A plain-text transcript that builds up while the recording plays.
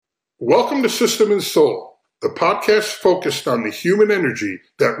Welcome to System and Soul, the podcast focused on the human energy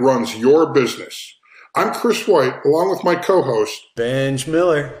that runs your business. I'm Chris White, along with my co-host, Benj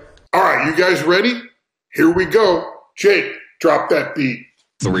Miller. All right, you guys ready? Here we go. Jake, drop that beat.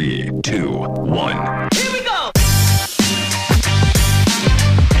 3, 2, 1. Here we go!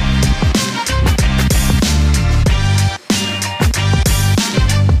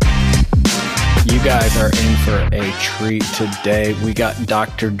 You guys are in for a treat today. We got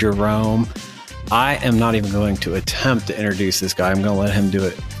Dr. Jerome. I am not even going to attempt to introduce this guy. I'm going to let him do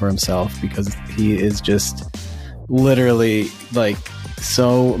it for himself because he is just literally like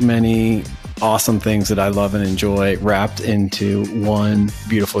so many awesome things that I love and enjoy wrapped into one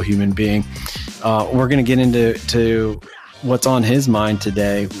beautiful human being. We're going to get into what's on his mind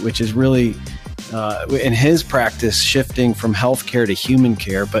today, which is really in his practice shifting from healthcare to human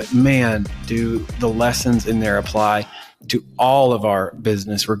care. But man, do the lessons in there apply to all of our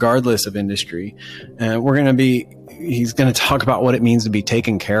business, regardless of industry. And he's going to talk about what it means to be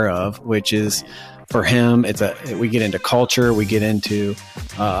taken care of, which is for him, we get into culture, we get into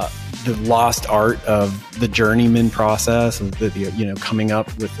the lost art of the journeyman process, of coming up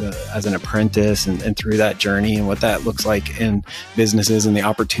with as an apprentice and through that journey and what that looks like in businesses and the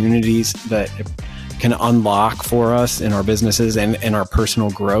opportunities that it can unlock for us in our businesses and in our personal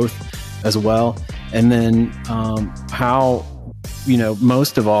growth as well. And then how,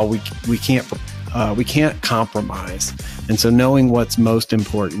 most of all, we can't compromise. And so knowing what's most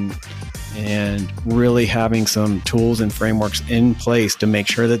important and really having some tools and frameworks in place to make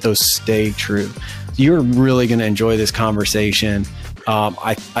sure that those stay true. You're really going to enjoy this conversation.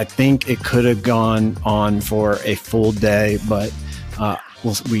 I think it could have gone on for a full day, but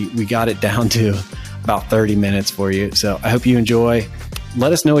we got it down to about 30 minutes for you. So I hope you enjoy.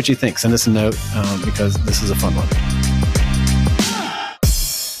 Let us know what you think. Send us a note because this is a fun one.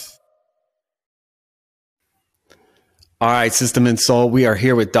 All right, System and Soul, we are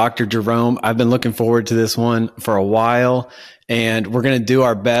here with Dr. Jerome. I've been looking forward to this one for a while, and we're going to do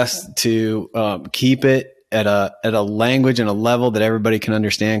our best to keep it at a language and a level that everybody can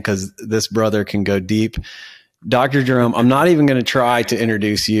understand because this brother can go deep. Dr. Jerome, I'm not even going to try to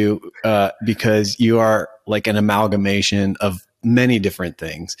introduce you because you are like an amalgamation of many different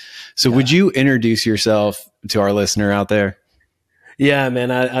things. So would you introduce yourself to our listener out there? Yeah, man,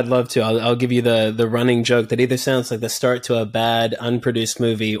 I'd love to. I'll give you the running joke that either sounds like the start to a bad, unproduced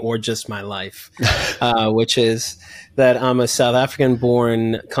movie or just my life, which is that I'm a South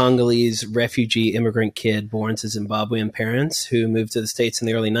African-born Congolese refugee immigrant kid born to Zimbabwean parents who moved to the States in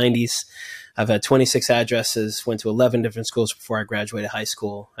the early 90s. I've had 26 addresses, went to 11 different schools before I graduated high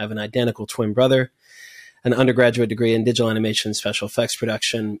school. I have an identical twin brother, an undergraduate degree in digital animation, special effects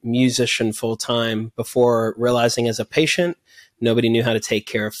production, musician full-time, before realizing as a patient, nobody knew how to take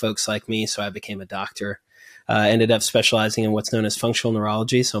care of folks like me, so I became a doctor. Ended up specializing in what's known as functional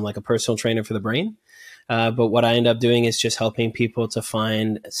neurology, so I'm like a personal trainer for the brain. But what I end up doing is just helping people to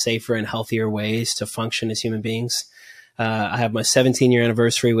find safer and healthier ways to function as human beings. I have my 17-year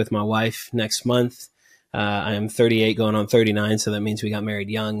anniversary with my wife next month. I am 38 going on 39, so that means we got married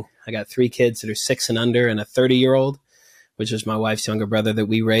young. I got 3 kids that are 6 and under and a 30-year-old, which is my wife's younger brother that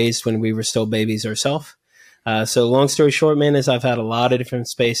we raised when we were still babies ourselves. So long story short, man, is I've had a lot of different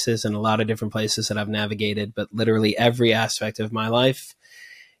spaces and a lot of different places that I've navigated, but literally every aspect of my life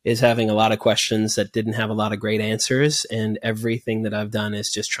is having a lot of questions that didn't have a lot of great answers. And everything that I've done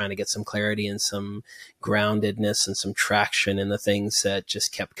is just trying to get some clarity and some groundedness and some traction in the things that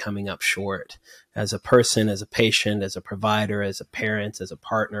just kept coming up short as a person, as a patient, as a provider, as a parent, as a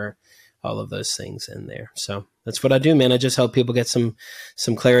partner, all of those things in there. So that's what I do, man. I just help people get some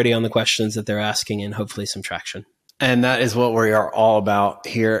clarity on the questions that they're asking and hopefully some traction. And that is what we are all about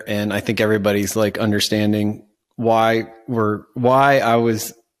here. And I think everybody's like understanding why I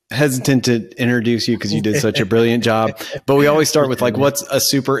was hesitant to introduce you because you did such a brilliant job. But we always start with like, what's a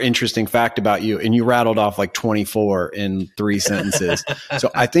super interesting fact about you? And you rattled off like 24 in 3 sentences.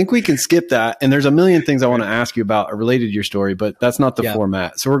 So I think we can skip that. And there's a million things I want to ask you about related to your story, but that's not the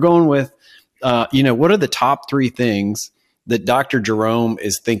format. So we're going with, what are the top 3 things that Dr. Jerome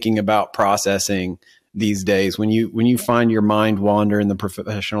is thinking about processing these days when you find your mind wander in the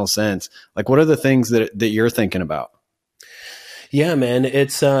professional sense? Like, what are the things that you're thinking about? Yeah, man,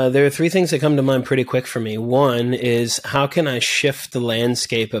 it's there are 3 things that come to mind pretty quick for me. One is, how can I shift the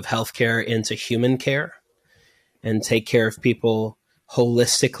landscape of healthcare into human care and take care of people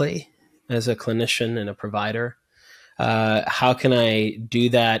holistically as a clinician and a provider? How can I do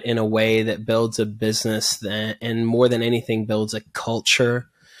that in a way that builds a business and more than anything builds a culture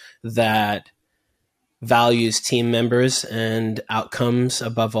that values team members and outcomes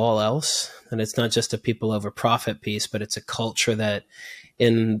above all else. And it's not just a people over profit piece, but it's a culture that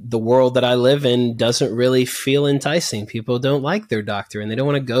in the world that I live in doesn't really feel enticing. People don't like their doctor and they don't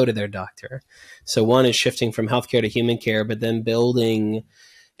want to go to their doctor. So one is shifting from healthcare to human care, but then building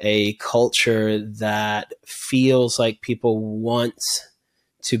a culture that feels like people want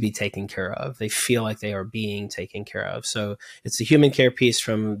to be taken care of. They feel like they are being taken care of. So it's the human care piece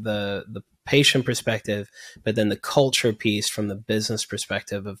from the patient perspective, but then the culture piece from the business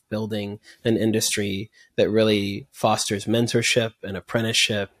perspective of building an industry that really fosters mentorship and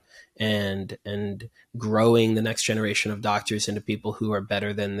apprenticeship and growing the next generation of doctors into people who are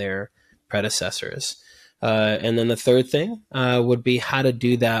better than their predecessors. And then the third thing would be how to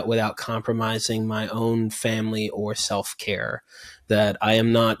do that without compromising my own family or self-care. That I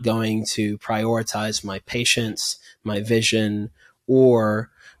am not going to prioritize my patients, my vision, or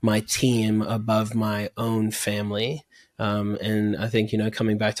my team above my own family. And I think,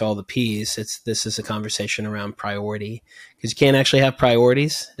 coming back to all the P's, this is a conversation around priority, because you can't actually have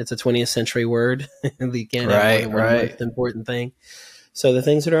priorities. It's a 20th century word. You can't have one most important thing. So the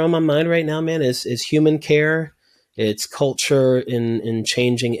things that are on my mind right now, man, is human care, it's culture in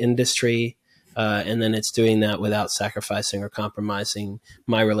changing industry, and then it's doing that without sacrificing or compromising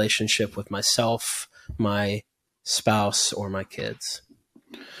my relationship with myself, my spouse, or my kids.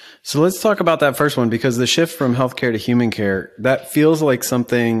 So let's talk about that first one, because the shift from healthcare to human care, that feels like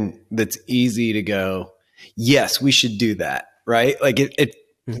something that's easy to go, yes, we should do that, right? Like it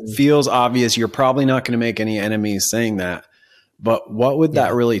feels obvious. You're probably not going to make any enemies saying that. But what would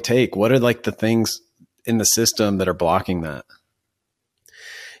that really take? What are like the things in the system that are blocking that?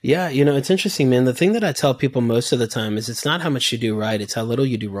 Yeah, it's interesting, man. The thing that I tell people most of the time is it's not how much you do right, it's how little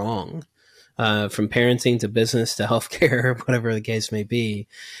you do wrong. From parenting to business to healthcare, whatever the case may be.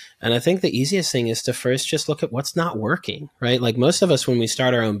 And I think the easiest thing is to first just look at what's not working, right? Like most of us, when we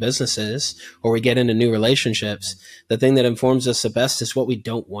start our own businesses or we get into new relationships, the thing that informs us the best is what we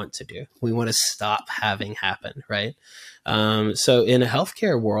don't want to do. We want to stop having happen, right? So in a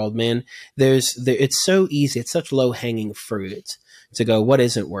healthcare world, man, it's so easy. It's such low hanging fruit to go, what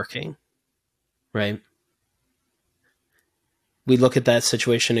isn't working, right? We look at that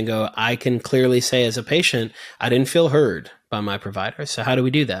situation and go, I can clearly say as a patient, I didn't feel heard by my provider. So how do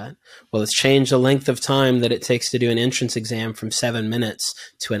we do that? Well, let's change the length of time that it takes to do an entrance exam from 7 minutes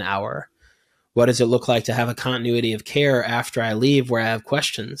to an hour. What does it look like to have a continuity of care after I leave where I have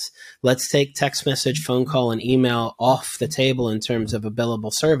questions? Let's take text message, phone call, and email off the table in terms of a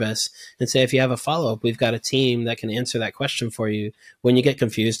billable service and say, if you have a follow-up, we've got a team that can answer that question for you when you get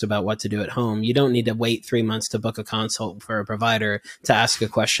confused about what to do at home. You don't need to wait 3 months to book a consult for a provider to ask a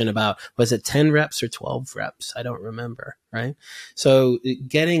question about, was it 10 reps or 12 reps? I don't remember, right? So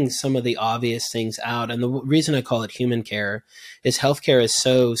getting some of the obvious things out. And the reason I call it human care is healthcare is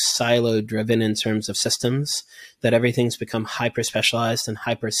so silo driven in terms of systems that everything's become hyper specialized and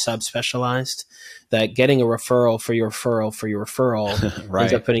hyper subspecialized, that getting a referral for your referral right.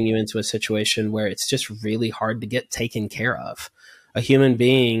 ends up putting you into a situation where it's just really hard to get taken care of. A human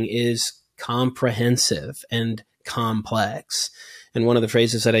being is comprehensive and complex. And one of the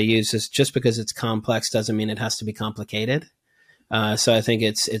phrases that I use is, just because it's complex doesn't mean it has to be complicated. So I think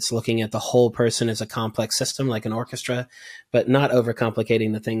it's looking at the whole person as a complex system, like an orchestra, but not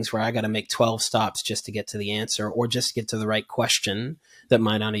overcomplicating the things where I got to make 12 stops just to get to the answer, or just get to the right question that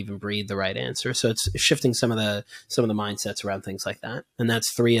might not even breed the right answer. So it's shifting some of the mindsets around things like that. And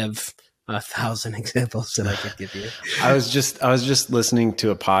that's 3 of 1,000 examples that I could give you. I was just listening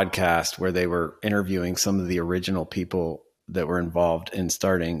to a podcast where they were interviewing some of the original people that were involved in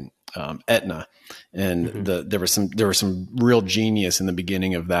starting Aetna, and there was some real genius in the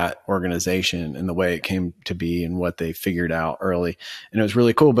beginning of that organization and the way it came to be and what they figured out early, and it was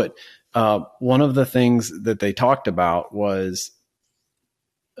really cool. But one of the things that they talked about was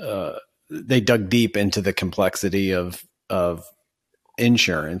they dug deep into the complexity of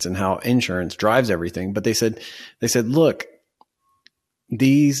insurance and how insurance drives everything. But they said, look,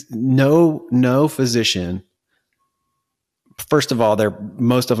 no physician. First of all,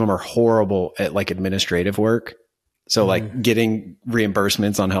 most of them are horrible at like administrative work. So like getting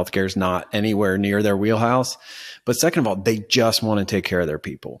reimbursements on healthcare is not anywhere near their wheelhouse. But second of all, they just want to take care of their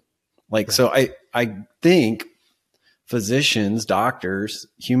people. Like, right. So I think physicians, doctors,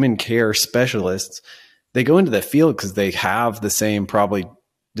 human care specialists, they go into the field because they have the same probably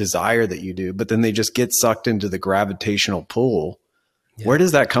desire that you do, but then they just get sucked into the gravitational pull. Yeah. Where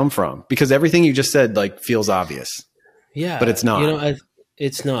does that come from? Because everything you just said like feels obvious. Yeah, but it's not.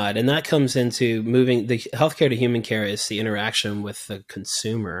 It's not. And that comes into moving the healthcare to human care is the interaction with the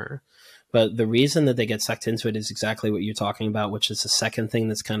consumer, But the reason that they get sucked into it is exactly what you're talking about, which is the second thing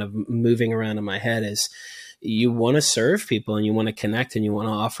that's kind of moving around in my head is you want to serve people and you want to connect and you want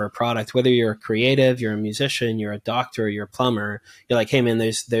to offer a product, whether you're a creative, you're a musician, you're a doctor, you're a plumber, you're like, hey man,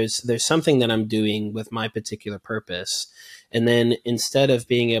 there's something that I'm doing with my particular purpose. And then instead of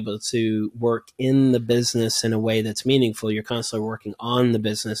being able to work in the business in a way that's meaningful, you're constantly working on the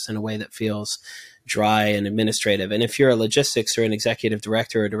business in a way that feels dry and administrative. And if you're a logistics or an executive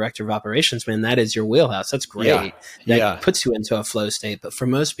director or director of operations, man, that is your wheelhouse. That's great. That puts you into a flow state. But for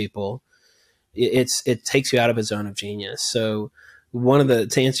most people, it takes you out of a zone of genius. So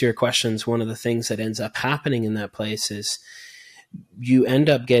to answer your questions, one of the things that ends up happening in that place is you end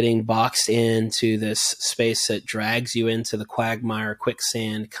up getting boxed into this space that drags you into the quagmire,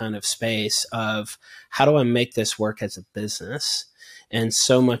 quicksand kind of space of how do I make this work as a business? And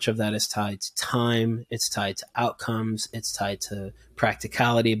so much of that is tied to time, it's tied to outcomes, it's tied to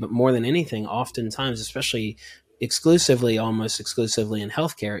practicality, but more than anything, oftentimes, especially almost exclusively in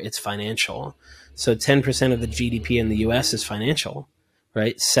healthcare, it's financial. So 10% of the GDP in the US is financial,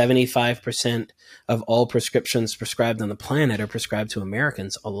 right? 75% of all prescriptions prescribed on the planet are prescribed to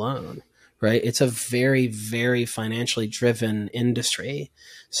Americans alone, right? It's a very, very financially driven industry.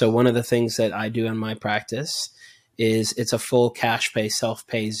 So one of the things that I do in my practice is it's a full cash pay,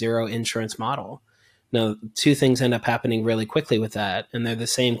 self-pay, zero insurance model. Now, two things end up happening really quickly with that, and they're the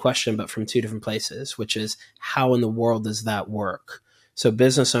same question, but from two different places, which is how in the world does that work? So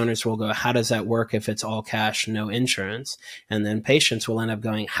business owners will go, how does that work if it's all cash, no insurance? And then patients will end up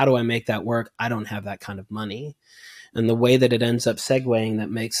going, how do I make that work? I don't have that kind of money. And the way that it ends up segueing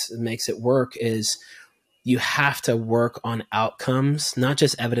that makes it work is you have to work on outcomes, not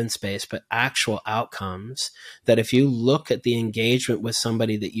just evidence-based, but actual outcomes that if you look at the engagement with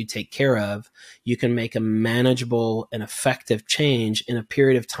somebody that you take care of, you can make a manageable and effective change in a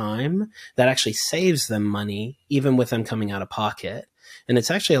period of time that actually saves them money, even with them coming out of pocket. And it's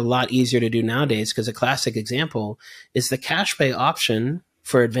actually a lot easier to do nowadays because a classic example is the cash pay option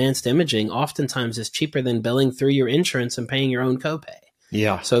for advanced imaging oftentimes is cheaper than billing through your insurance and paying your own copay.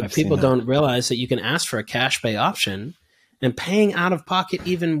 Yeah. So people don't realize that you can ask for a cash pay option, and paying out of pocket,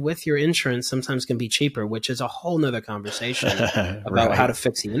 even with your insurance, sometimes can be cheaper, which is a whole nother conversation about how to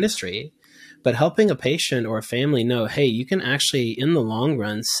fix the industry. But helping a patient or a family know, hey, you can actually, in the long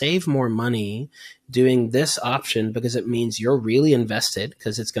run, save more money doing this option because it means you're really invested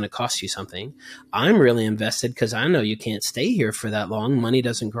because it's going to cost you something. I'm really invested because I know you can't stay here for that long. Money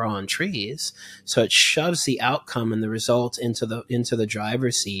doesn't grow on trees. So it shoves the outcome and the result into the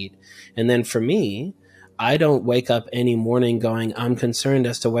driver's seat. And then for me, I don't wake up any morning going, I'm concerned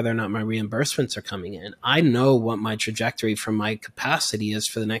as to whether or not my reimbursements are coming in. I know what my trajectory from my capacity is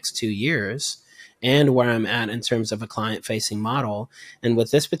for the next 2 years and where I'm at in terms of a client-facing model. And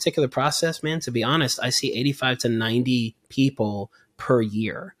with this particular process, man, to be honest, I see 85 to 90 people per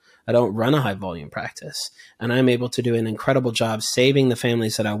year. I don't run a high volume practice, and I'm able to do an incredible job saving the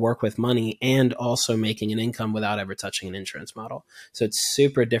families that I work with money and also making an income without ever touching an insurance model. So it's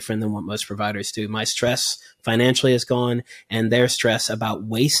super different than what most providers do. My stress financially is gone, and their stress about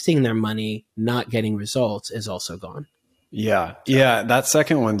wasting their money, not getting results is also gone. Yeah. Yeah. That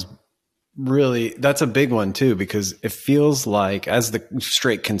second one's really, that's a big one too, because it feels like as the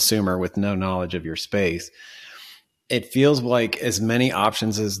straight consumer with no knowledge of your space, it feels like as many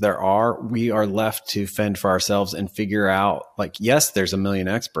options as there are, we are left to fend for ourselves and figure out, like, yes, there's a million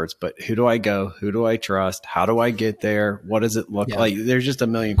experts, but who do I go? Who do I trust? How do I get there? What does it look like? There's just a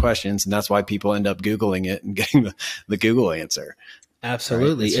million questions. And that's why people end up Googling it and getting the Google answer.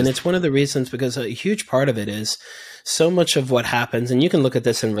 Absolutely. Right? It's one of the reasons, because a huge part of it is so much of what happens, and you can look at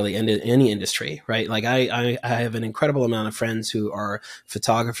this in really any industry, right? Like I have an incredible amount of friends who are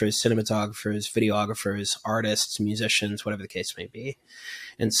photographers, cinematographers, videographers, artists, musicians, whatever the case may be.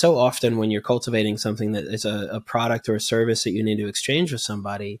 And so often when you're cultivating something that is a product or a service that you need to exchange with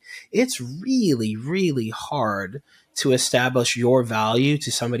somebody, it's really, really hard to establish your value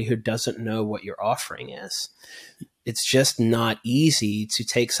to somebody who doesn't know what your offering is. It's just not easy to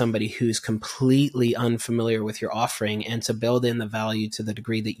take somebody who's completely unfamiliar with your offering and to build in the value to the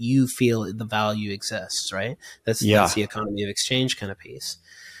degree that you feel the value exists, right? That's the economy of exchange kind of piece.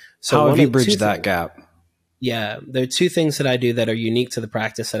 So how have you bridged that gap? Yeah, there are two things that I do that are unique to the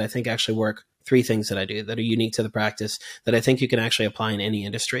practice that I think actually work. Three things that I do that are unique to the practice that I think you can actually apply in any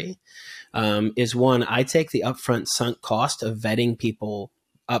industry. Is one, I take the upfront sunk cost of vetting people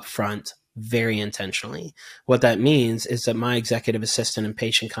upfront very intentionally. What that means is that my executive assistant and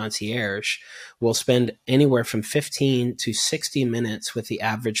patient concierge will spend anywhere from 15 to 60 minutes with the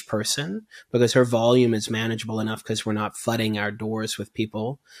average person because her volume is manageable enough because we're not flooding our doors with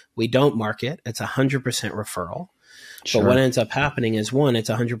people. We don't market. It's 100% referral. Sure. But what ends up happening is, one, it's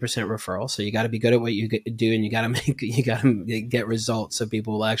 100% referral. So you got to be good at what you do, and you got to get results so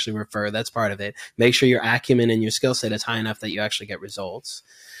people will actually refer. That's part of it. Make sure your acumen and your skill set is high enough that you actually get results.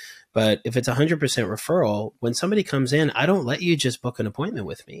 But if it's 100% referral, when somebody comes in, I don't let you just book an appointment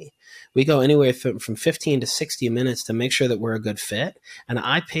with me. We go anywhere from 15 to 60 minutes to make sure that we're a good fit. And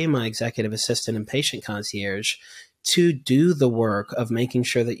I pay my executive assistant and patient concierge to do the work of making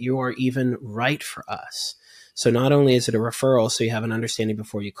sure that you are even right for us. So not only is it a referral, so you have an understanding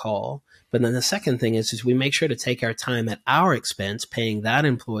before you call, but then the second thing is we make sure to take our time at our expense, paying that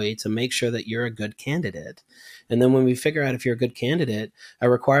employee to make sure that you're a good candidate. And then when we figure out if you're a good candidate, I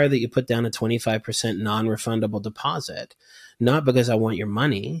require that you put down a 25% non-refundable deposit, not because I want your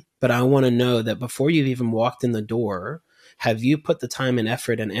money, but I want to know that before you've even walked in the door, have you put the time and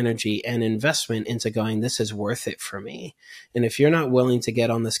effort and energy and investment into going, this is worth it for me? And if you're not willing to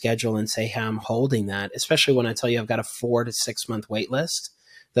get on the schedule and say, hey, I'm holding that, especially when I tell you I've got a 4 to 6 month wait list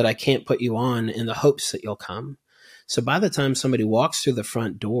that I can't put you on in the hopes that you'll come. So by the time somebody walks through the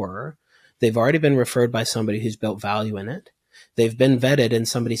front door, they've already been referred by somebody who's built value in it. They've been vetted and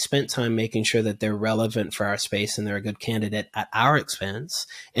somebody spent time making sure that they're relevant for our space and they're a good candidate at our expense.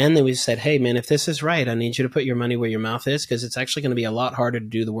 And then we said, hey, man, if this is right, I need you to put your money where your mouth is because it's actually going to be a lot harder to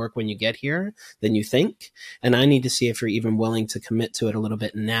do the work when you get here than you think. And I need to see if you're even willing to commit to it a little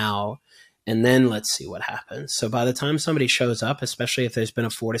bit now. And then let's see what happens. So by the time somebody shows up, especially if there's been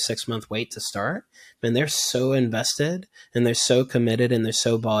a 4 to 6 month wait to start, man, they're so invested and they're so committed and they're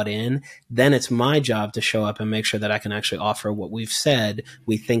so bought in. Then it's my job to show up and make sure that I can actually offer what we've said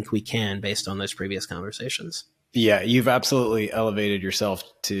we think we can based on those previous conversations. Yeah, you've absolutely elevated yourself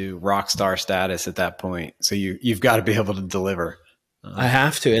to rock star status at that point. So you've got to be able to deliver. I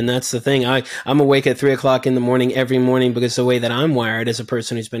have to. And that's the thing. I'm awake at 3 o'clock in the morning every morning because the way that I'm wired as a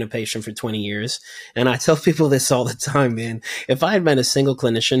person who's been a patient for 20 years. And I tell people this all the time, man. If I had been a single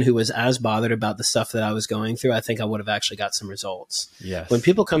clinician who was as bothered about the stuff that I was going through, I think I would have actually got some results. Yes. When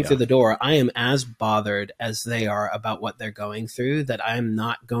people come through the door, I am as bothered as they are about what they're going through that I'm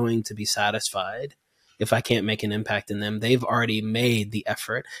not going to be satisfied if I can't make an impact in them. They've already made the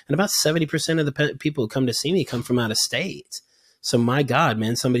effort. And about 70% of the people who come to see me come from out of state. So my God,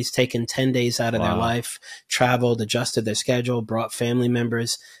 man, somebody's taken 10 days out of their life, traveled, adjusted their schedule, brought family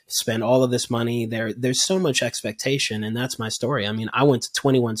members, spent all of this money. There's so much expectation. And that's my story. I mean, I went to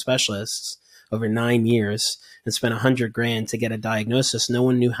 21 specialists over 9 years and spent $100,000 to get a diagnosis no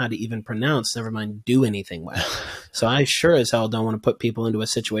one knew how to even pronounce, never mind do anything with. So I sure as hell don't want to put people into a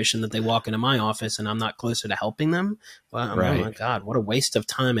situation that they walk into my office and I'm not closer to helping them. Well, right. Oh my God, what a waste of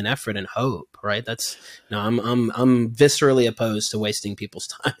time and effort and hope, right? I'm viscerally opposed to wasting people's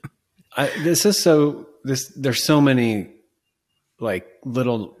time. There's so many like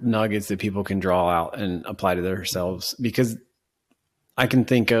little nuggets that people can draw out and apply to themselves, because I can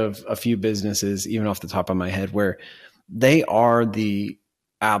think of a few businesses, even off the top of my head, where they are the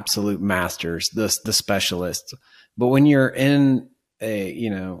absolute masters, the specialists. But when you're in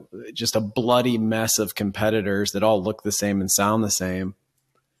just a bloody mess of competitors that all look the same and sound the same,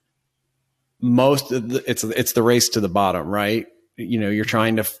 it's the race to the bottom, right? You're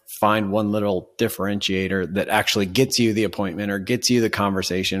trying to find one little differentiator that actually gets you the appointment or gets you the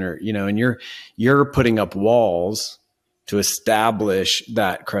conversation, or, and you're putting up walls to establish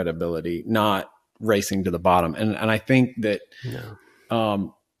that credibility, not racing to the bottom. And I think that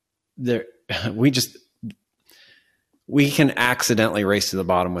we can accidentally race to the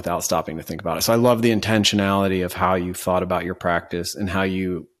bottom without stopping to think about it. So I love the intentionality of how you thought about your practice and how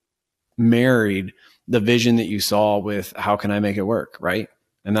you married the vision that you saw with how can I make it work, right?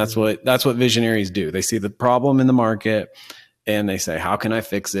 And that's what visionaries do. They see the problem in the market and they say, how can I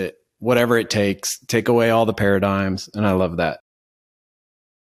fix it? Whatever it takes, take away all the paradigms. And I love that.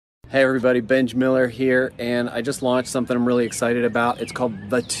 Hey everybody, Benj Miller here. And I just launched something I'm really excited about. It's called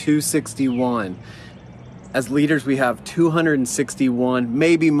the 261. As leaders, we have 261,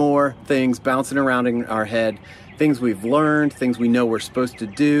 maybe more things bouncing around in our head. Things we've learned, things we know we're supposed to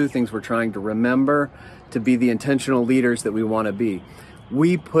do, things we're trying to remember to be the intentional leaders that we want to be.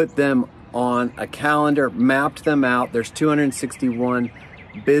 We put them on a calendar, mapped them out. There's 261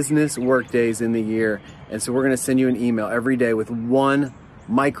 business work days in the year. And so we're going to send you an email every day with one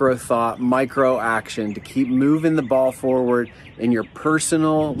micro thought, micro action to keep moving the ball forward in your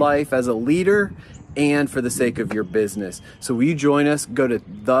personal life as a leader and for the sake of your business. So will you join us? Go to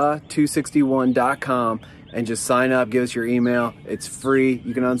the261.com and just sign up, give us your email. It's free.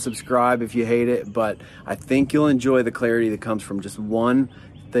 You can unsubscribe if you hate it, but I think you'll enjoy the clarity that comes from just one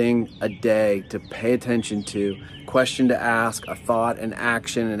thing a day to pay attention to, question to ask, a thought, an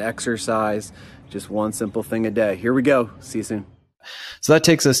action, an exercise, just one simple thing a day. Here we go. See you soon. So that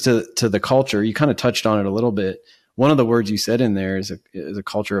takes us to the culture. You kind of touched on it a little bit. One of the words you said in there is a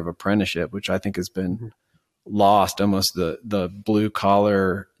culture of apprenticeship, which I think has been lost. Almost the blue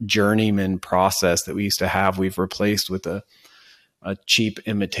collar journeyman process that we used to have, we've replaced with a cheap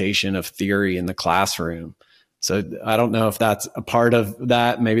imitation of theory in the classroom. So I don't know if that's a part of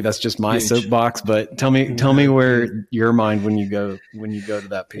that. Maybe that's just my soapbox, but tell me where your mind when you go to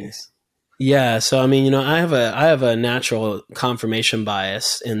that piece. Yeah. So, I mean, I have a natural confirmation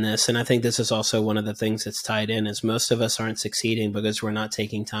bias in this. And I think this is also one of the things that's tied in is most of us aren't succeeding because we're not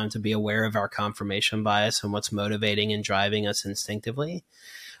taking time to be aware of our confirmation bias and what's motivating and driving us instinctively.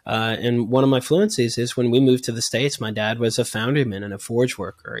 And one of my fluencies is when we moved to the States, my dad was a foundryman and a forge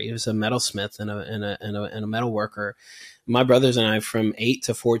worker. He was a metalsmith and a metal worker. My brothers and I, from 8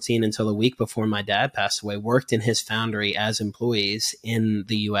 to 14 until a week before my dad passed away, worked in his foundry as employees in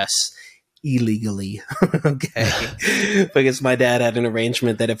the U.S. illegally. Okay. Because my dad had an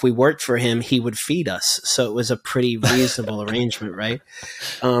arrangement that if we worked for him, he would feed us. So it was a pretty reasonable arrangement, right?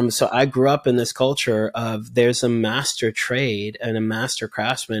 So I grew up in this culture of there's a master trade and a master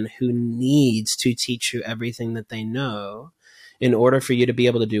craftsman who needs to teach you everything that they know in order for you to be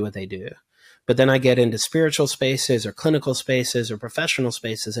able to do what they do. But then I get into spiritual spaces or clinical spaces or professional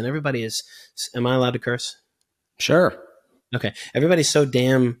spaces, and everybody is, am I allowed to curse? Sure. Okay. Everybody's so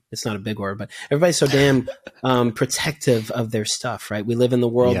damn, it's not a big word, but everybody's so damn protective of their stuff, right? We live in the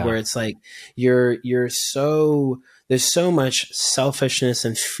world where it's like there's so much selfishness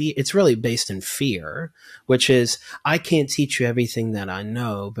and fear. It's really based in fear, which is I can't teach you everything that I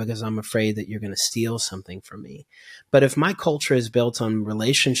know because I'm afraid that you're going to steal something from me. But if my culture is built on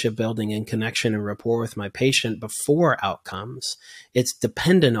relationship building and connection and rapport with my patient before outcomes, it's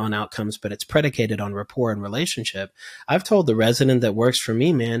dependent on outcomes, but it's predicated on rapport and relationship. I've told the resident that works for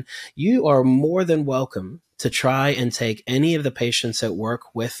me, man, you are more than welcome to try and take any of the patients that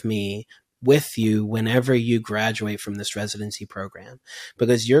work with me with you whenever you graduate from this residency program,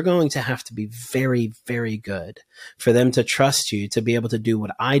 because you're going to have to be very, very good for them to trust you to be able to do what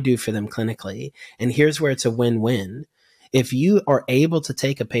I do for them clinically. And here's where it's a win-win. If you are able to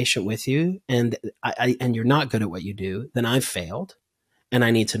take a patient with you and you're not good at what you do, then I've failed. And I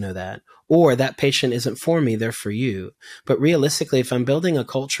need to know that. Or that patient isn't for me, they're for you. But realistically, if I'm building a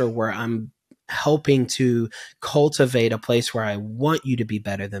culture where I'm helping to cultivate a place where I want you to be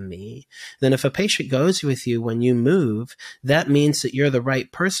better than me, then if a patient goes with you when you move, that means that you're the right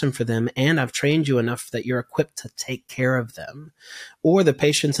person for them and I've trained you enough that you're equipped to take care of them. Or the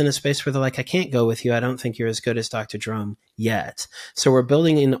patient's in a space where they're like, I can't go with you. I don't think you're as good as Dr. Jerome yet. So we're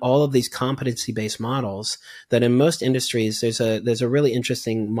building in all of these competency-based models that in most industries, there's a really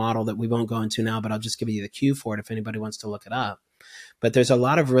interesting model that we won't go into now, but I'll just give you the cue for it if anybody wants to look it up. But there's a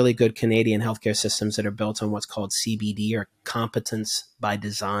lot of really good Canadian healthcare systems that are built on what's called CBD, or competence by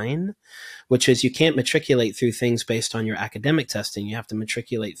design, which is you can't matriculate through things based on your academic testing. You have to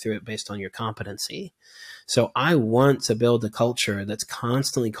matriculate through it based on your competency. So I want to build a culture that's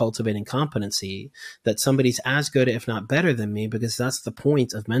constantly cultivating competency, that somebody's as good, if not better than me, because that's the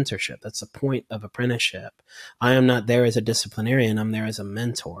point of mentorship. That's the point of apprenticeship. I am not there as a disciplinarian. I'm there as a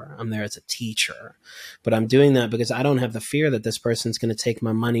mentor. I'm there as a teacher. But I'm doing that because I don't have the fear that this person's going to take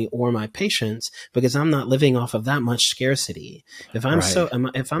my money or my patients, because I'm not living off of that much scarcity. If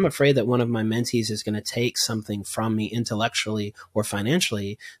I'm afraid that one of my mentees is going to take something from me intellectually or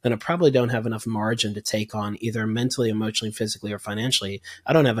financially, then I probably don't have enough margin to take on either mentally, emotionally, physically, or financially.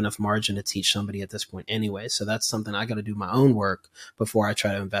 I don't have enough margin to teach somebody at this point anyway. So that's something I got to do my own work before I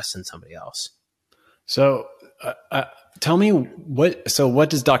try to invest in somebody else. So tell me what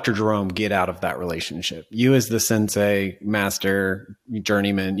does Dr. Jerome get out of that relationship? You as the sensei, master,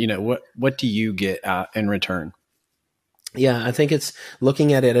 journeyman, what do you get in return? Yeah, I think it's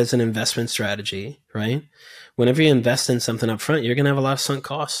looking at it as an investment strategy, right? Whenever you invest in something up front, you're going to have a lot of sunk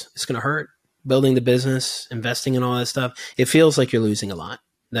costs. It's going to hurt. Building the business, investing in all that stuff, it feels like you're losing a lot.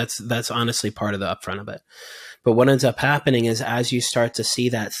 That's honestly part of the upfront of it. But what ends up happening is as you start to see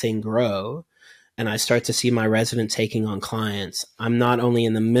that thing grow, and I start to see my resident taking on clients, I'm not only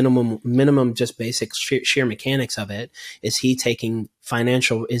in the minimum, just basic sheer mechanics of it. Is he taking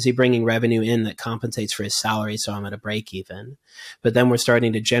is he bringing revenue in that compensates for his salary so I'm at a break even? But then we're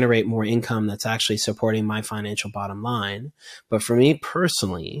starting to generate more income that's actually supporting my financial bottom line. But for me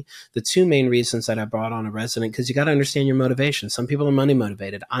personally, the two main reasons that I brought on a resident, because you got to understand your motivation. Some people are money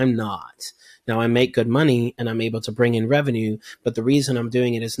motivated. I'm not. Now, I make good money and I'm able to bring in revenue, but the reason I'm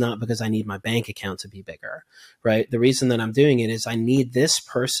doing it is not because I need my bank account to be bigger, right? The reason that I'm doing it is I need this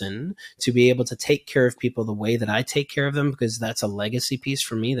person to be able to take care of people the way that I take care of them, because that's a legacy piece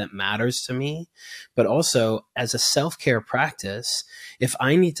for me that matters to me. But also as a self-care practice, if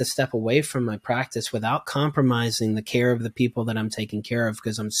I need to step away from my practice without compromising the care of the people that I'm taking care of,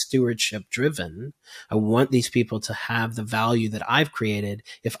 because I'm stewardship driven, I want these people to have the value that I've created.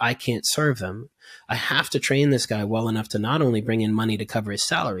 If I can't serve them, I have to train this guy well enough to not only bring in money to cover his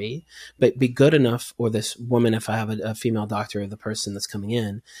salary, but be good enough, or this woman, if I have a female doctor, or the person that's coming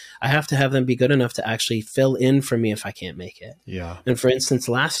in, I have to have them be good enough to actually fill in for me if I can't make it. Yeah. And for instance,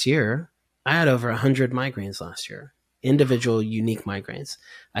 last year, I had over 100 migraines last year, individual, unique migraines.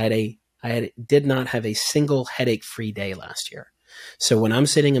 I did not have a single headache-free day last year. So when I'm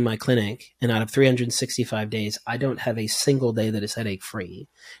sitting in my clinic and out of 365 days, I don't have a single day that is headache free,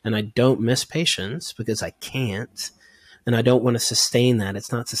 and I don't miss patients because I can't, and I don't want to sustain that.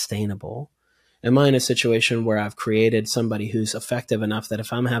 It's not sustainable. Am I in a situation where I've created somebody who's effective enough that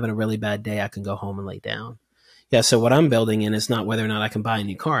if I'm having a really bad day, I can go home and lay down? Yeah. So what I'm building in is not whether or not I can buy a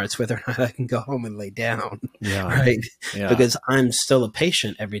new car. It's whether or not I can go home and lay down. Yeah. Right. Yeah. Because I'm still a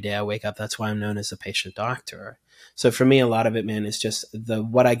patient every day I wake up. That's why I'm known as a patient doctor. So for me, a lot of it, man, is just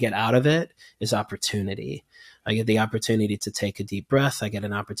what I get out of it is opportunity. I get the opportunity to take a deep breath. I get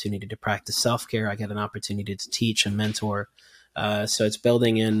an opportunity to practice self-care. I get an opportunity to teach and mentor. So it's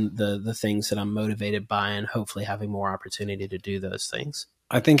building in the things that I'm motivated by, and hopefully having more opportunity to do those things.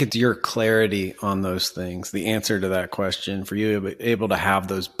 I think it's your clarity on those things, the answer to that question, for you to be able to have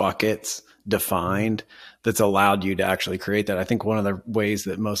those buckets defined, that's allowed you to actually create that. I think one of the ways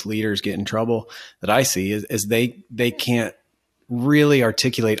that most leaders get in trouble that I see is they can't really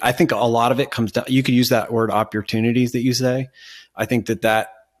articulate. I think a lot of it comes down, you could use that word opportunities that you say. I think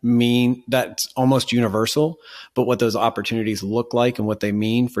that's almost universal, but what those opportunities look like and what they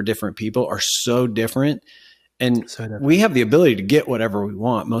mean for different people are so different. And we have the ability to get whatever we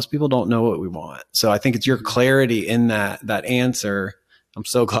want. Most people don't know what we want. So I think it's your clarity in that answer. I'm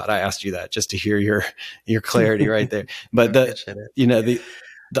so glad I asked you that, just to hear your clarity right there. But the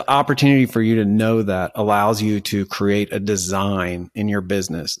opportunity for you to know that allows you to create a design in your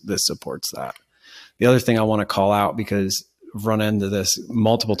business that supports that. The other thing I want to call out, because I've run into this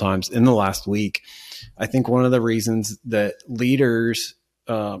multiple times in the last week, I think one of the reasons that leaders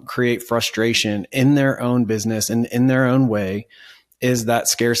create frustration in their own business and in their own way is that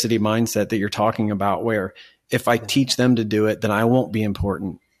scarcity mindset that you're talking about, where if I teach them to do it, then I won't be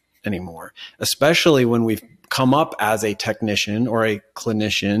important anymore. Especially when we've come up as a technician or a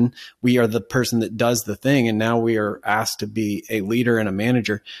clinician, we are the person that does the thing. And now we are asked to be a leader and a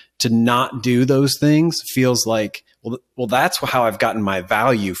manager. To not do those things feels like, well, that's how I've gotten my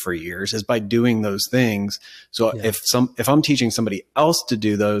value for years, is by doing those things. So if I'm teaching somebody else to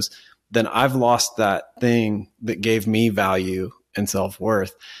do those, then I've lost that thing that gave me value and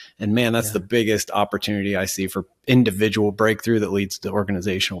self-worth. And man, that's the biggest opportunity I see for individual breakthrough that leads to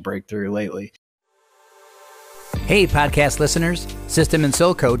organizational breakthrough lately. Hey, podcast listeners, System and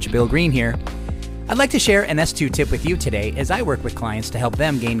Soul Coach Bill Green here. I'd like to share an S2 tip with you today as I work with clients to help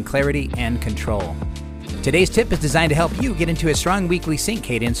them gain clarity and control. Today's tip is designed to help you get into a strong weekly sync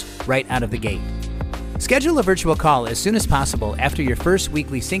cadence right out of the gate. Schedule a virtual call as soon as possible after your first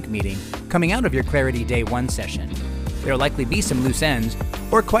weekly sync meeting coming out of your Clarity Day 1 session. There will likely be some loose ends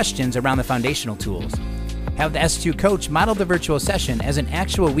or questions around the foundational tools. Have the S2 coach model the virtual session as an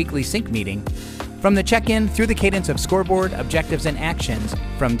actual weekly sync meeting. From the check-in through the cadence of scoreboard, objectives, and actions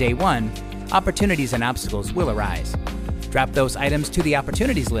from day 1, opportunities and obstacles will arise. Drop those items to the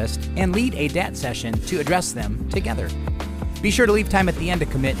opportunities list and lead a DAT session to address them together. Be sure to leave time at the end to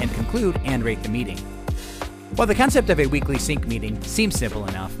commit and conclude and rate the meeting. While the concept of a weekly sync meeting seems simple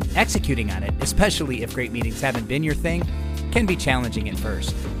enough, executing on it, especially if great meetings haven't been your thing, can be challenging at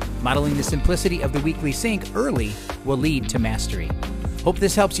first. Modeling the simplicity of the weekly sync early will lead to mastery. Hope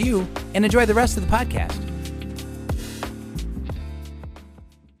this helps you, and enjoy the rest of the podcast.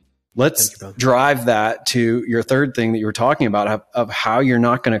 Let's drive that to your third thing that you were talking about, of how you're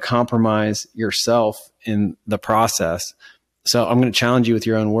not going to compromise yourself in the process. So I'm going to challenge you with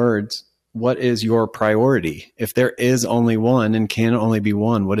your own words. What is your priority? If there is only one and can only be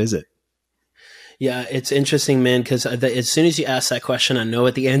one, what is it? Yeah, it's interesting, man, because as soon as you ask that question, I know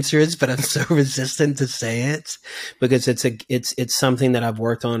what the answer is, but I'm so resistant to say it because it's something that I've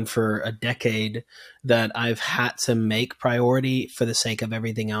worked on for a decade that I've had to make priority for the sake of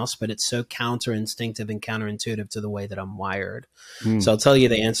everything else, but it's so counter instinctive and counterintuitive to the way that I'm wired. So I'll tell you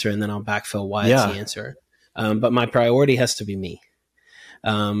the answer and then I'll backfill why it's the answer. But my priority has to be me.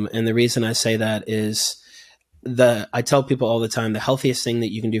 And the reason I say that is I tell people all the time, the healthiest thing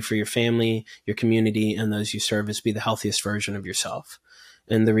that you can do for your family, your community, and those you serve is be the healthiest version of yourself.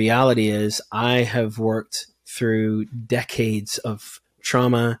 And the reality is I have worked through decades of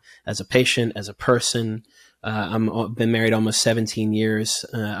trauma as a patient, as a person. I've been married almost 17 years.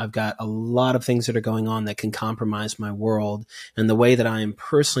 I've got a lot of things that are going on that can compromise my world. And the way that I am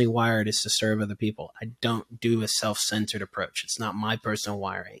personally wired is to serve other people. I don't do a self-centered approach. It's not my personal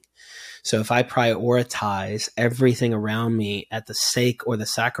wiring. So if I prioritize everything around me at the sake or the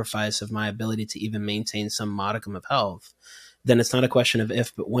sacrifice of my ability to even maintain some modicum of health, then it's not a question of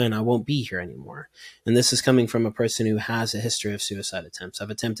if, but when. I won't be here anymore. And this is coming from a person who has a history of suicide attempts. I've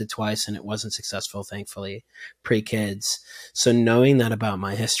attempted twice and it wasn't successful, thankfully, pre-kids. So knowing that about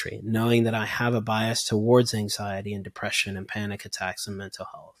my history, knowing that I have a bias towards anxiety and depression and panic attacks and mental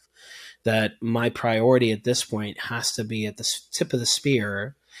health, that my priority at this point has to be at the tip of the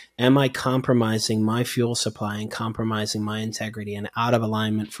spear. Am I compromising my fuel supply and compromising my integrity and out of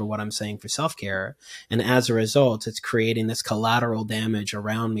alignment for what I'm saying for self-care? And as a result, it's creating this collateral damage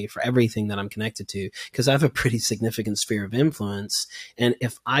around me for everything that I'm connected to, because I have a pretty significant sphere of influence. And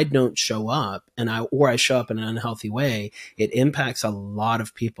if I don't show up or I show up in an unhealthy way, it impacts a lot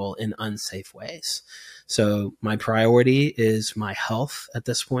of people in unsafe ways. So my priority is my health at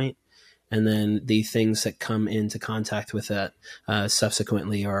this point. And then the things that come into contact with that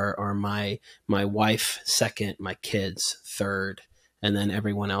subsequently are my wife second, my kids third, and then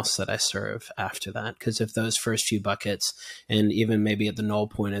everyone else that I serve after that. Because if those first few buckets, and even maybe at the null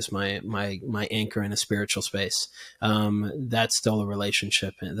point is my anchor in a spiritual space, that's still a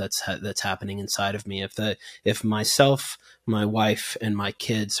relationship that's happening inside of me. If myself, my wife, and my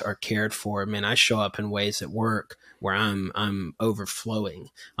kids are cared for, man, I show up in ways at work where I'm overflowing.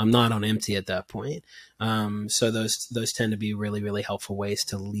 I'm not on empty at that point. So those tend to be really, really helpful ways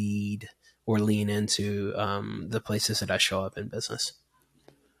to lead or lean into the places that I show up in business.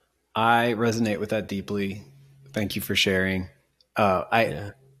 I resonate with that deeply. Thank you for sharing.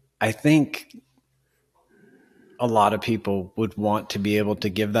 I think a lot of people would want to be able to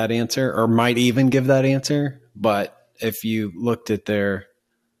give that answer, or might even give that answer. But if you looked at their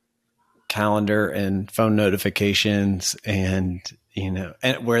calendar and phone notifications and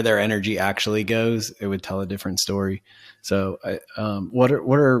and where their energy actually goes, it would tell a different story. So what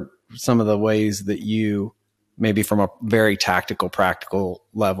are some of the ways that you, maybe from a very tactical, practical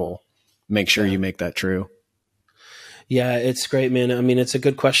level, make sure you make that true? Yeah, it's great, man. I mean, it's a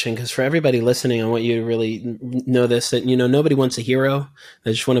good question, because for everybody listening, I want you to really know this, that, nobody wants a hero.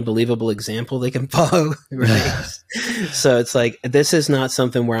 They just want a believable example they can follow, right? So it's like, this is not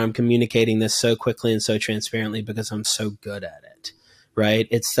something where I'm communicating this so quickly and so transparently because I'm so good at it, right?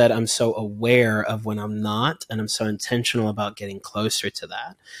 It's that I'm so aware of when I'm not, and I'm so intentional about getting closer to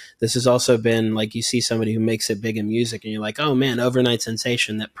that. This has also been like, you see somebody who makes it big in music and you're like, oh man, overnight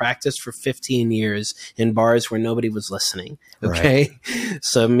sensation that practiced for 15 years in bars where nobody was listening. Okay. Right.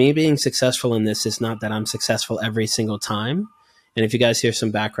 So me being successful in this is not that I'm successful every single time. And if you guys hear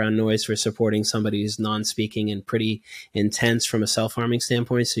some background noise, we're supporting somebody who's non-speaking and pretty intense from a self-harming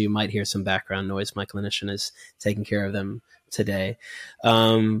standpoint. So you might hear some background noise. My clinician is taking care of them today.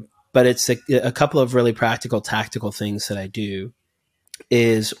 But it's a couple of really practical, tactical things that I do.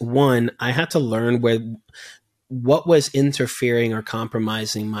 Is one, I had to learn what was interfering or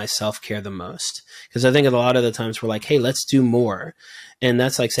compromising my self-care the most. Because I think a lot of the times we're like, hey, let's do more. And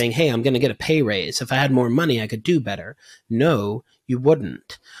that's like saying, hey, I'm going to get a pay raise. If I had more money, I could do better. No, you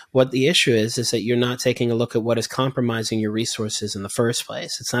wouldn't. What the issue is that you're not taking a look at what is compromising your resources in the first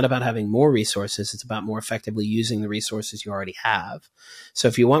place. It's not about having more resources. It's about more effectively using the resources you already have. So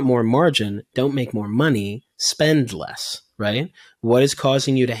if you want more margin, don't make more money, spend less, right? What is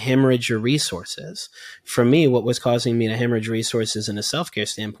causing you to hemorrhage your resources? For me, what was causing me to hemorrhage resources in a self-care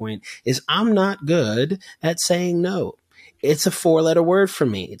standpoint is I'm not good at saying no. It's a 4-letter word for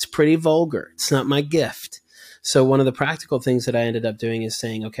me. It's pretty vulgar. It's not my gift. So one of the practical things that I ended up doing is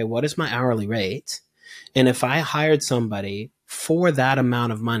saying, okay, what is my hourly rate? And if I hired somebody for that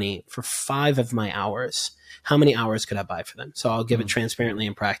amount of money for 5 of my hours, how many hours could I buy for them? So I'll give it transparently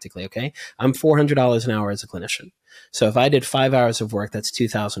and practically, okay? I'm $400 an hour as a clinician. So if I did 5 hours of work, that's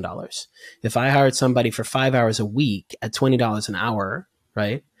 $2,000. If I hired somebody for 5 hours a week at $20 an hour,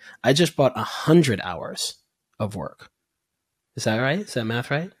 right? I just bought 100 hours of work. Is that right? Is that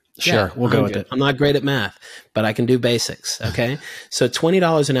math right? Sure, Yeah, we'll go with 100. it. I'm not great at math, but I can do basics. Okay. So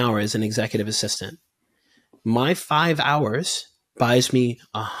 $20 an hour as an executive assistant. My 5 hours buys me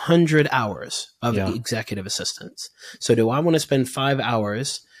 100 hours of executive assistance. So do I want to spend 5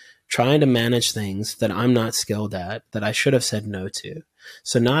 hours trying to manage things that I'm not skilled at, that I should have said no to?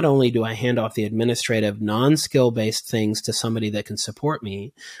 So not only do I hand off the administrative, non-skill based things to somebody that can support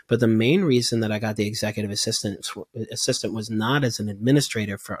me, but the main reason that I got the executive assistant was not as an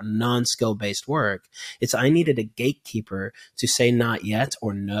administrator for non-skill based work. It's I needed a gatekeeper to say not yet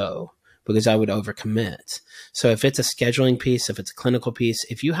or no, because I would overcommit. So if it's a scheduling piece, if it's a clinical piece,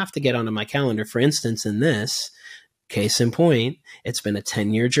 if you have to get onto my calendar, for instance, in this, case in point, it's been a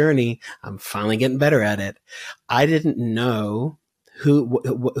 10-year journey. I'm finally getting better at it. I didn't know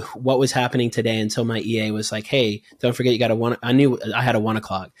what was happening today until my EA was like, hey, don't forget you got a one. I knew I had a 1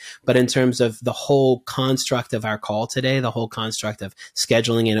 o'clock, but in terms of the whole construct of our call today, the whole construct of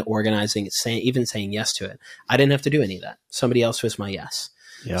scheduling and organizing it, even saying yes to it, I didn't have to do any of that. Somebody else was my yes.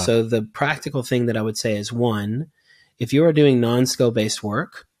 Yeah. So the practical thing that I would say is, one, if you are doing non-skill based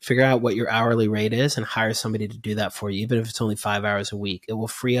work, figure out what your hourly rate is and hire somebody to do that for you, even if it's only 5 hours a week. It will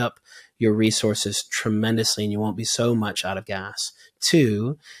free up your resources tremendously and you won't be so much out of gas.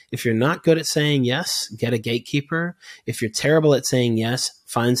 2, if you're not good at saying yes, get a gatekeeper. If you're terrible at saying yes,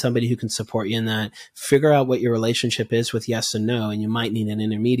 find somebody who can support you in that. Figure out what your relationship is with yes and no, and you might need an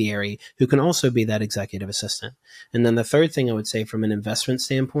intermediary who can also be that executive assistant. And then the third thing I would say from an investment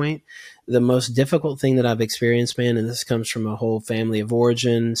standpoint, the most difficult thing that I've experienced, man, and this comes from a whole family of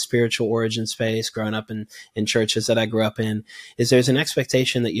origin, spiritual origin space, growing up in churches that I grew up in, is there's an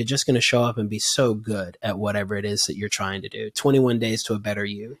expectation that you're just going to show up and be so good at whatever it is that you're trying to do. 21 days to a better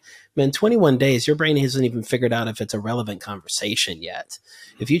you. Man, 21 days, your brain hasn't even figured out if it's a relevant conversation yet.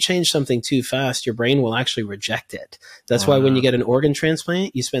 If you change something too fast, your brain will actually reject it. That's why when you get an organ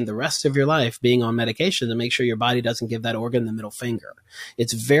transplant, you spend the rest of your life being on medication to make sure your body doesn't give that organ the middle finger.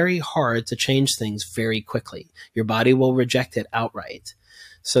 It's very hard to change things very quickly. Your body will reject it outright.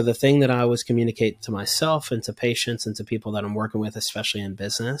 So the thing that I always communicate to myself and to patients and to people that I'm working with, especially in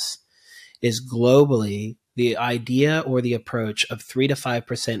business, is globally, the idea or the approach of 3 to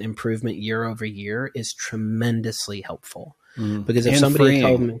 5% improvement year over year is tremendously helpful. Because if somebody had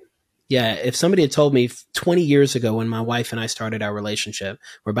told me, if somebody had told me 20 years ago when my wife and I started our relationship,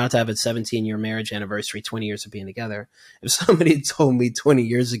 we're about to have a 17-year marriage anniversary, 20 years of being together. If somebody had told me 20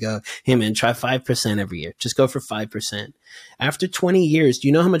 years ago, hey man, try 5% every year, just go for 5%. After 20 years, do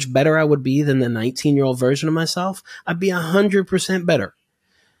you know how much better I would be than the 19-year-old version of myself? I'd be 100% better.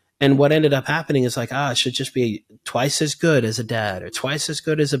 And what ended up happening is like, I should just be twice as good as a dad or twice as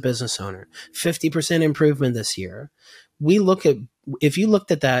good as a business owner, 50% improvement this year. If you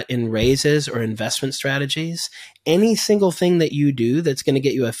looked at that in raises or investment strategies, any single thing that you do that's going to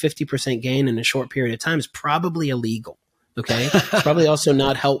get you a 50% gain in a short period of time is probably illegal. Okay. It's probably also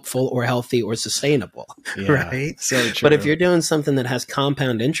not helpful or healthy or sustainable. Yeah, right. So true. But if you're doing something that has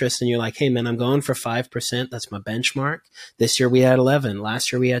compound interest and you're like, hey man, I'm going for 5%. That's my benchmark. This year we had 11.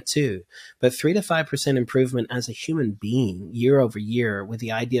 Last year we had 2. But 3 to 5% improvement as a human being year over year with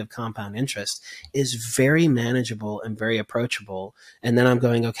the idea of compound interest is very manageable and very approachable. And then I'm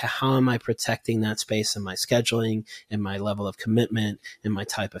going, okay, how am I protecting that space in my scheduling, in my level of commitment, in my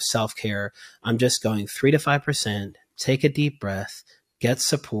type of self-care? I'm just going 3 to 5%. Take a deep breath, get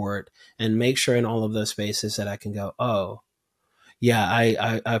support, and make sure in all of those spaces that I can go, oh, yeah,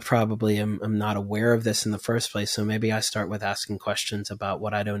 I probably am not aware of this in the first place. So maybe I start with asking questions about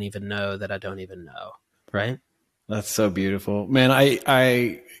what I don't even know that I don't even know. Right? That's so beautiful, man.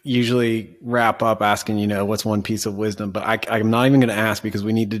 I usually wrap up asking, what's one piece of wisdom, but I'm not even going to ask because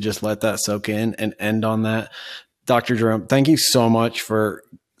we need to just let that soak in and end on that. Dr. Jerome, thank you so much for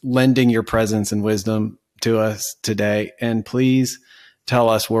lending your presence and wisdom to us today. And please tell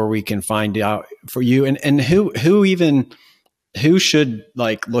us where we can find out for you and who should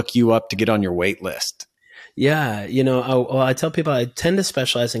look you up to get on your wait list. Yeah. I tell people I tend to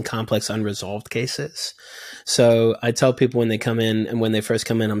specialize in complex unresolved cases. So I tell people when they come in and when they first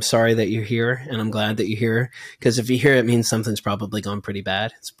come in, I'm sorry that you're here and I'm glad that you're here. Because if you're here, it means something's probably gone pretty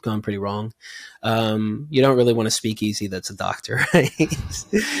bad. It's gone pretty wrong. You don't really want to speak easy. That's a doctor, right?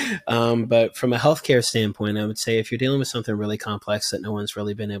 But from a healthcare standpoint, I would say if you're dealing with something really complex that no one's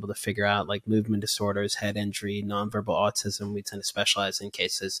really been able to figure out, like movement disorders, head injury, nonverbal autism, we tend to specialize in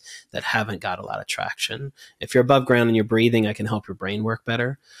cases that haven't got a lot of traction. If you're above ground and you're breathing, I can help your brain work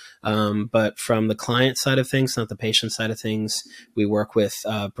better. But from the client side of things, not the patient side of things, we work with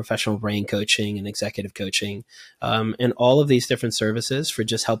professional brain coaching and executive coaching, and all of these different services for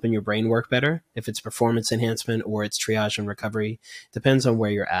just helping your brain work better. If it's performance enhancement or it's triage and recovery, depends on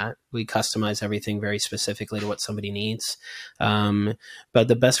where you're at. We customize everything very specifically to what somebody needs. But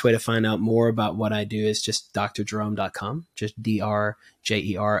the best way to find out more about what I do is just drjerome.com, just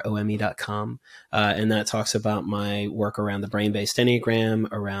drjerome.com. And that talks about my work around the brain-based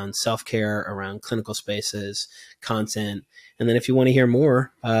Enneagram, around self-care, around clinical spaces, content. And then if you want to hear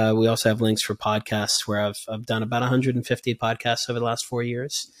more, we also have links for podcasts where I've done about 150 podcasts over the last 4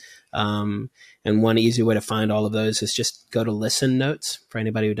 years. And one easy way to find all of those is just go to Listen Notes. For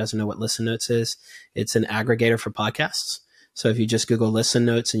anybody who doesn't know what Listen Notes is, it's an aggregator for podcasts. So if you just Google Listen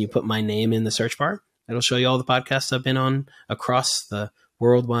Notes and you put my name in the search bar, it'll show you all the podcasts I've been on across the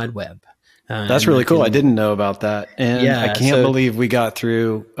World Wide Web. That's really cool. I didn't know about that. And yeah, I can't believe we got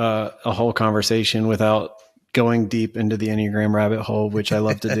through a whole conversation without going deep into the Enneagram rabbit hole, which I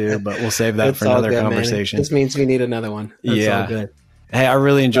love to do, but we'll save that for another conversation. Man. This means we need another one. That's all good. Hey, I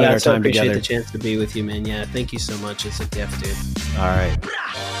really enjoyed our time together. I appreciate the chance to be with you, man. Yeah, thank you so much. It's a gift, dude. All right.